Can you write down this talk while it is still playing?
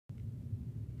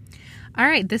All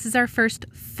right, this is our first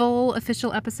full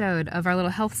official episode of our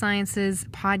little health sciences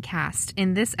podcast.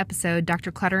 In this episode,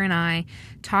 Dr. Clutter and I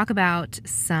talk about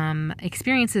some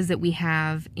experiences that we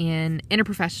have in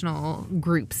interprofessional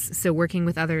groups, so working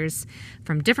with others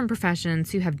from different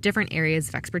professions who have different areas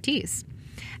of expertise,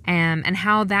 and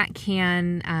how that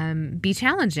can be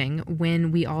challenging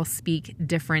when we all speak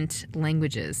different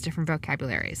languages, different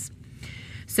vocabularies.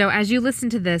 So as you listen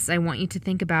to this, I want you to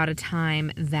think about a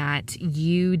time that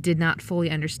you did not fully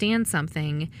understand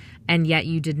something and yet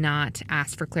you did not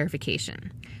ask for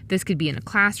clarification. This could be in a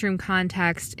classroom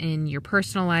context, in your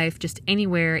personal life, just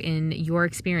anywhere in your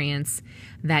experience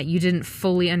that you didn't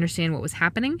fully understand what was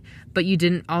happening, but you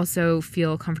didn't also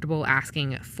feel comfortable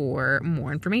asking for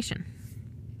more information.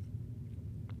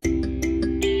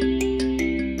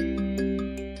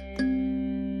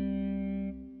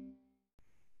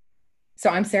 So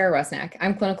I'm Sarah Rusnak.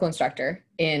 I'm clinical instructor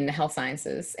in health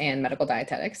sciences and medical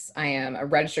dietetics. I am a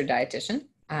registered dietitian.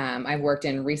 I've worked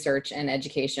in research and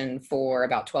education for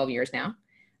about 12 years now.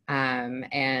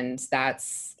 And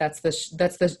that's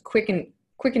the quick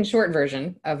and short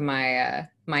version of my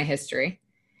history.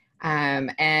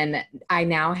 And I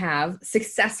now have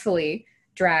successfully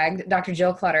dragged Dr.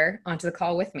 Jill Clutter onto the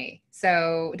call with me.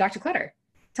 So Dr. Clutter,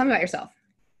 tell me about yourself.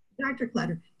 Dr.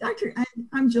 Clutter.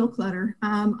 I'm Jill Clutter.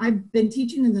 I've been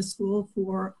teaching in the school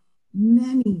for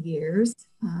many years.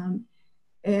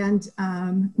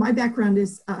 My background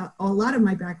is, a lot of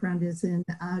my background is in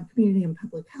community and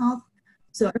public health.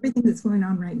 So everything that's going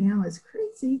on right now is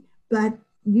crazy, but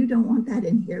you don't want that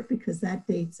in here because that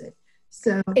dates it.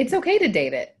 So it's okay to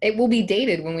date it. It will be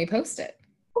dated when we post it.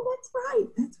 Oh, that's right.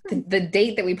 That's right. The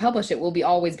date that we publish it will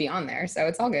always be on there. So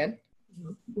it's all good.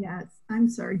 Yes, I'm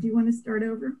sorry. Do you want to start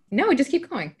over? No, just keep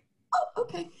going. Oh,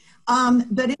 okay.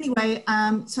 But anyway,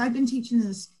 so I've been teaching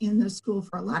in the school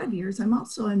for a lot of years. I'm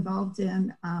also involved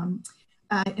in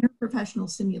interprofessional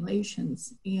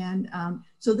simulations. And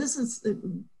so this is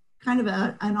kind of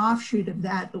an offshoot of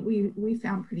that we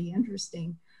found pretty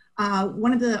interesting.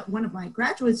 One of my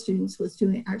graduate students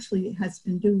has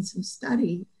been doing some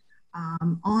study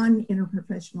on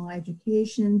interprofessional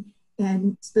education,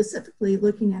 and specifically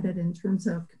looking at it in terms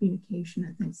of communication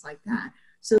and things like that.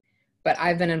 But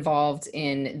I've been involved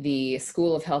in the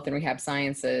School of Health and Rehab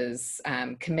Sciences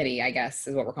committee, I guess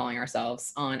is what we're calling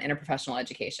ourselves, on interprofessional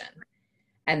education.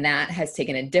 And that has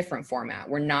taken a different format.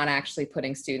 We're not actually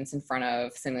putting students in front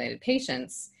of simulated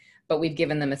patients, but we've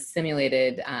given them a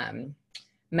simulated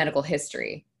medical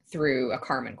history through a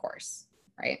Carmen course,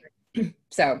 right?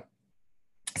 So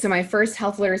my first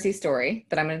health literacy story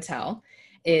that I'm going to tell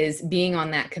is being on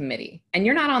that committee. And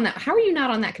you're not on that. How are you not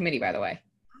on that committee, by the way?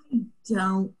 I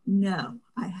don't know.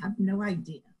 I have no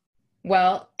idea.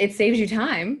 Well, it saves you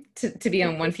time to be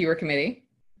on one fewer committee.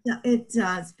 Yeah, it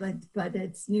does, but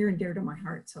it's near and dear to my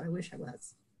heart, so I wish I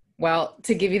was. Well,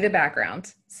 to give you the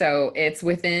background, so it's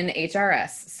within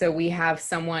HRS. So we have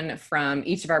someone from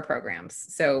each of our programs.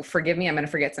 So forgive me, I'm going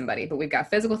to forget somebody, but we've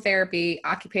got physical therapy,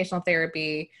 occupational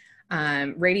therapy,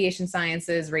 radiation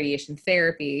sciences, radiation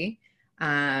therapy.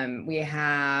 We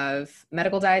have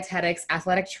medical dietetics,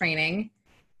 athletic training,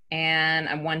 and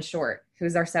I'm one short.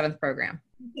 Who's our seventh program?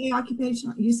 Okay,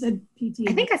 occupational. You said PT.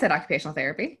 I think I said occupational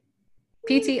therapy.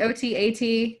 PT, OT, AT.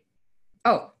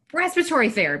 Oh, respiratory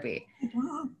therapy.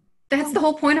 Wow. That's the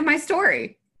whole point of my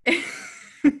story.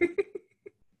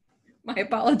 My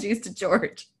apologies to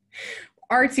George.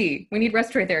 RT, we need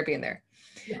respiratory therapy in there.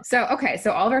 Yeah.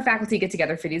 So all of our faculty get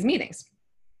together for these meetings.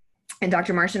 And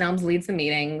Dr. Marcia Nelms leads the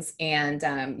meetings,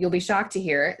 and you'll be shocked to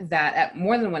hear that at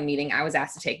more than one meeting, I was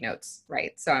asked to take notes,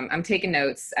 right? So I'm taking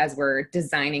notes as we're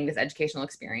designing this educational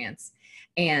experience,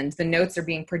 and the notes are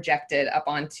being projected up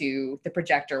onto the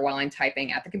projector while I'm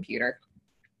typing at the computer.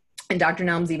 And Dr.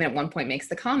 Nelms even at one point makes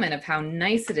the comment of how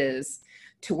nice it is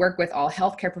to work with all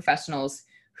healthcare professionals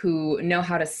who know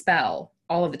how to spell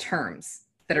all of the terms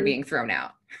that are being thrown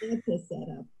out. It's a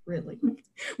setup, really.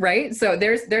 Right? So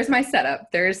there's my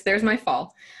setup. There's my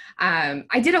fall.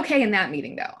 I did okay in that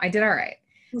meeting though. I did all right.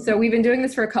 Mm-hmm. So we've been doing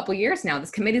this for a couple years now.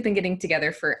 This committee's been getting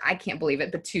together for, I can't believe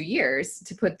it, but 2 years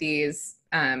to put these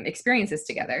experiences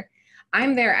together.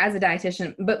 I'm there as a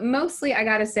dietitian, but mostly I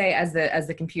got to say as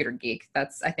the computer geek.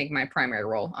 That's, I think, my primary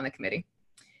role on the committee.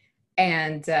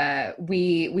 And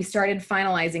we started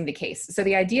finalizing the case. So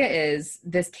the idea is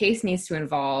this case needs to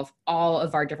involve all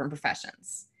of our different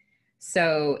professions.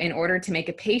 So in order to make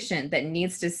a patient that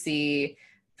needs to see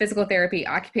physical therapy,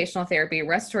 occupational therapy,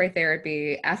 respiratory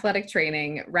therapy, athletic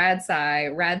training, rad sci,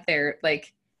 rad therapy,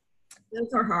 like,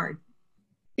 those are hard.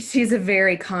 She's a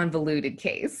very convoluted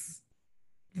case,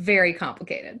 very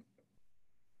complicated.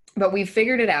 But we've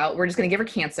figured it out. We're just going to give her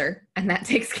cancer, and that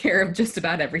takes care of just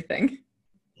about everything.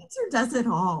 Cancer does it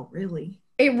all, really.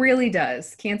 It really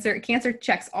does. Cancer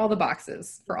checks all the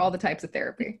boxes for all the types of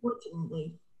therapy.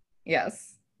 Unfortunately.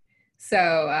 Yes.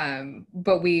 So,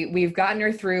 but we've gotten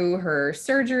her through her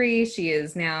surgery. She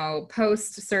is now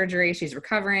post-surgery. She's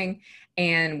recovering,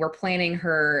 and we're planning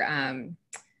her.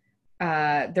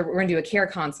 We're going to do a care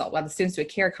consult. We'll have the students do a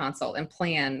care consult and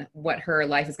plan what her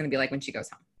life is going to be like when she goes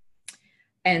home.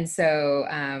 And so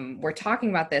we're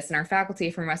talking about this, and our faculty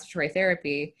from respiratory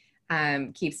therapy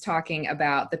keeps talking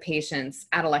about the patient's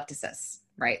atelectasis,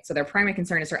 right? So their primary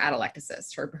concern is her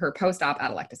atelectasis, her post-op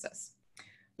atelectasis.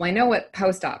 Well, I know what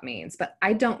post-op means, but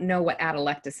I don't know what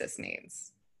atelectasis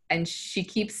means. And she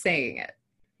keeps saying it.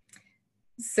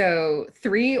 So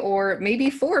 3 or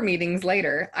maybe 4 meetings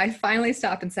later, I finally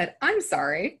stopped and said, I'm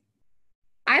sorry,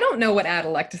 I don't know what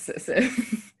atelectasis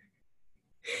is.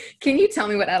 Can you tell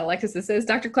me what atelectasis is?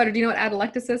 Dr. Clutter, do you know what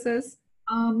atelectasis is?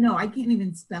 No, I can't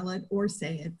even spell it or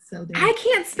say it. So I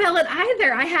can't spell it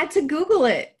either. I had to Google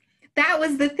it. That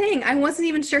was the thing. I wasn't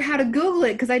even sure how to Google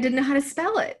it because I didn't know how to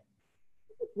spell it.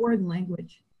 Foreign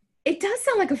language. It does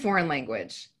sound like a foreign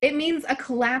language. It means a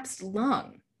collapsed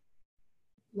lung.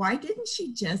 Why didn't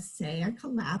she just say a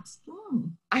collapsed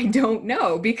lung? I don't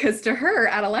know, because to her,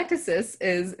 atelectasis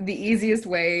is the easiest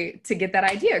way to get that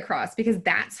idea across, because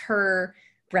that's her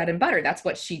bread and butter. That's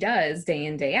what she does day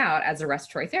in, day out as a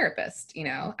respiratory therapist. You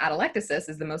know, atelectasis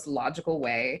is the most logical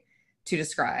way to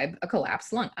describe a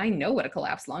collapsed lung. I know what a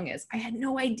collapsed lung is. I had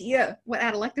no idea what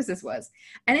atelectasis was.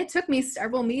 And it took me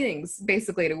several meetings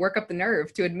basically to work up the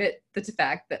nerve to admit the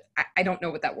fact that I don't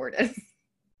know what that word is.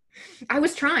 I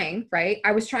was trying, right?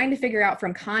 I was trying to figure out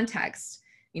from context,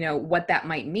 you know, what that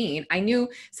might mean. I knew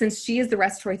since she is the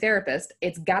respiratory therapist,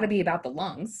 it's got to be about the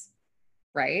lungs,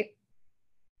 right?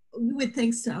 You would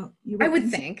think so. I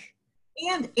would think.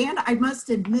 And I must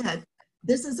admit,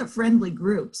 this is a friendly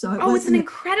group. So it's an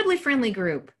incredibly friendly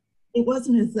group. It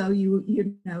wasn't as though you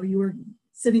were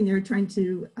sitting there trying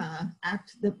to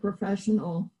act the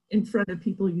professional in front of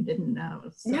people you didn't know.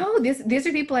 So. No, these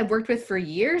are people I've worked with for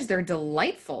years. They're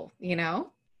delightful, you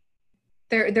know.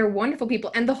 They're wonderful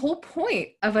people. And the whole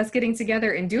point of us getting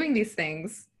together and doing these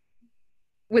things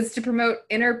was to promote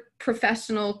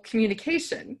interprofessional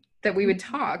communication, that we would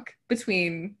talk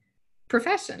between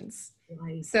professions.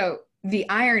 Right. So the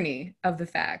irony of the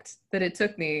fact that it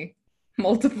took me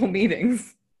multiple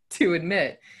meetings to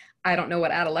admit I don't know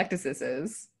what atelectasis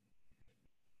is.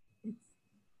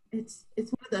 It's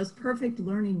one of those perfect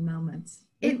learning moments.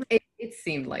 It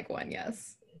seemed like one,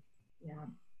 yes. Yeah.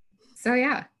 So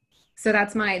yeah. So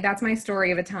that's my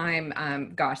story of a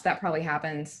time. Gosh, that probably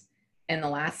happened in the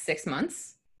last 6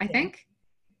 months, I think.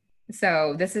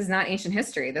 So this is not ancient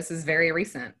history. This is very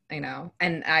recent, you know.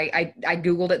 And I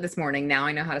Googled it this morning. Now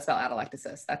I know how to spell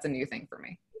atelectasis. That's a new thing for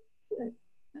me.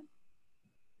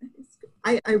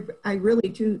 I really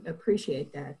do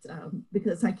appreciate that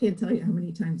because I can't tell you how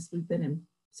many times we've been in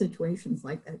situations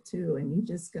like that too, and you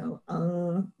just go,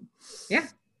 yeah.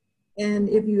 And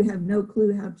if you have no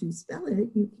clue how to spell it,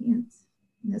 you can't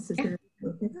necessarily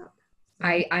look it up.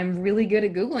 So, I'm really good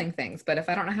at Googling things, but if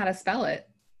I don't know how to spell it.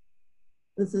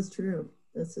 This is true.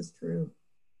 This is true.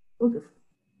 Okay.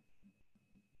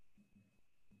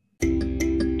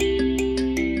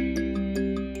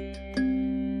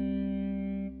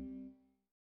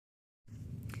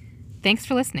 Thanks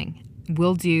for listening.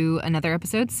 We'll do another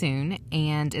episode soon,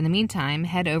 and in the meantime,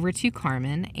 head over to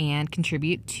Carmen and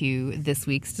contribute to this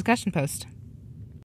week's discussion post.